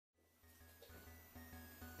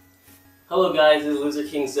Hello guys, it's Loser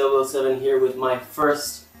King 007 here with my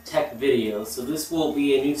first tech video. So this will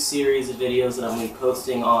be a new series of videos that I'm going to be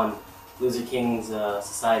posting on Loser King's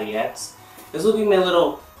Society X. This will be my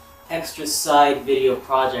little extra side video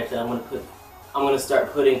project that I'm going to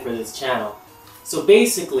start putting for this channel. So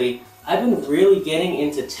basically, I've been really getting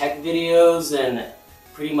into tech videos and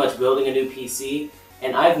pretty much building a new PC,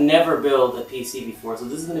 and I've never built a PC before, so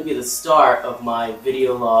this is going to be the start of my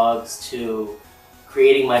video logs to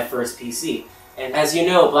creating my first PC. And as you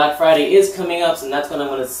know, Black Friday is coming up, so that's when I'm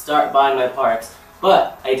going to start buying my parts.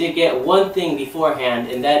 But I did get one thing beforehand,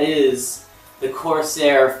 and that is the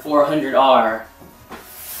Corsair 400R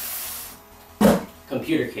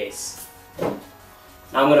computer case. Now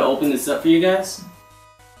I'm going to open this up for you guys.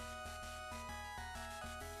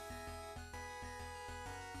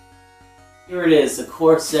 Here it is, the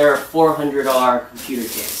Corsair 400R computer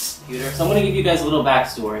case. So I'm going to give you guys a little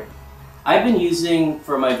backstory. I've been using,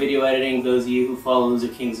 for my video editing, those of you who follow Loser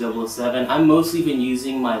King 007, I've mostly been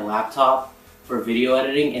using my laptop for video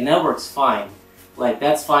editing, and that works fine. Like,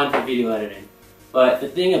 that's fine for video editing. But the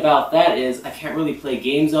thing about that is, I can't really play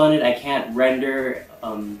games on it, I can't render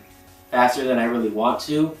faster than I really want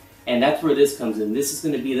to, and that's where this comes in. This is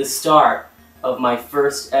going to be the start of my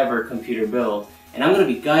first ever computer build. And I'm going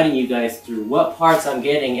to be guiding you guys through what parts I'm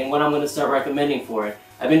getting and what I'm going to start recommending for it.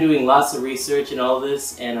 I've been doing lots of research and all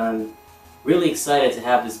this, and I'm really excited to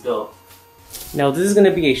have this built. Now this is going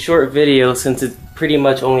to be a short video since it's pretty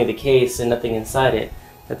much only the case and nothing inside it.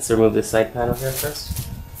 Let's remove the side panel here first.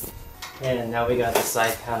 And now we got the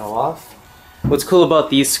side panel off. What's cool about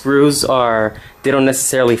these screws are they don't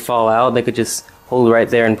necessarily fall out. They could just hold right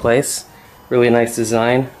there in place. Really nice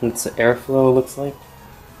design. It's airflow, it looks like.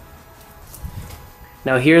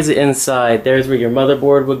 Now here's the inside. There's where your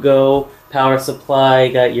motherboard would go. Power supply,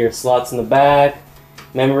 got your slots in the back.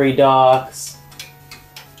 Memory docks.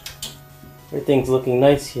 Everything's looking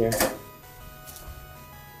nice here.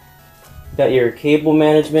 Got your cable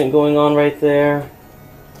management going on right there.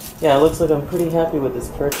 Yeah, it looks like I'm pretty happy with this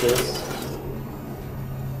purchase.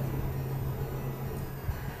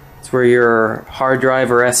 It's where your hard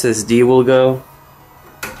drive or SSD will go.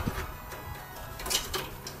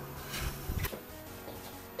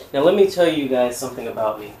 Now let me tell you guys something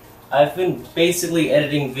about me. I've been basically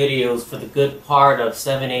editing videos for the good part of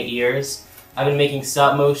 7-8 years. I've been making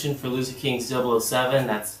stop motion for Loser King 007,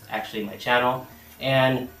 that's actually my channel.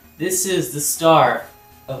 And this is the start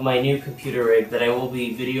of my new computer rig that I will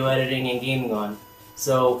be video editing and gaming on.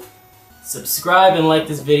 So subscribe and like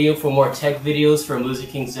this video for more tech videos from Loser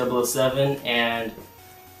King 007, and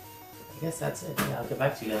I guess that's it. Yeah, I'll get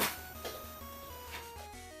back to you guys.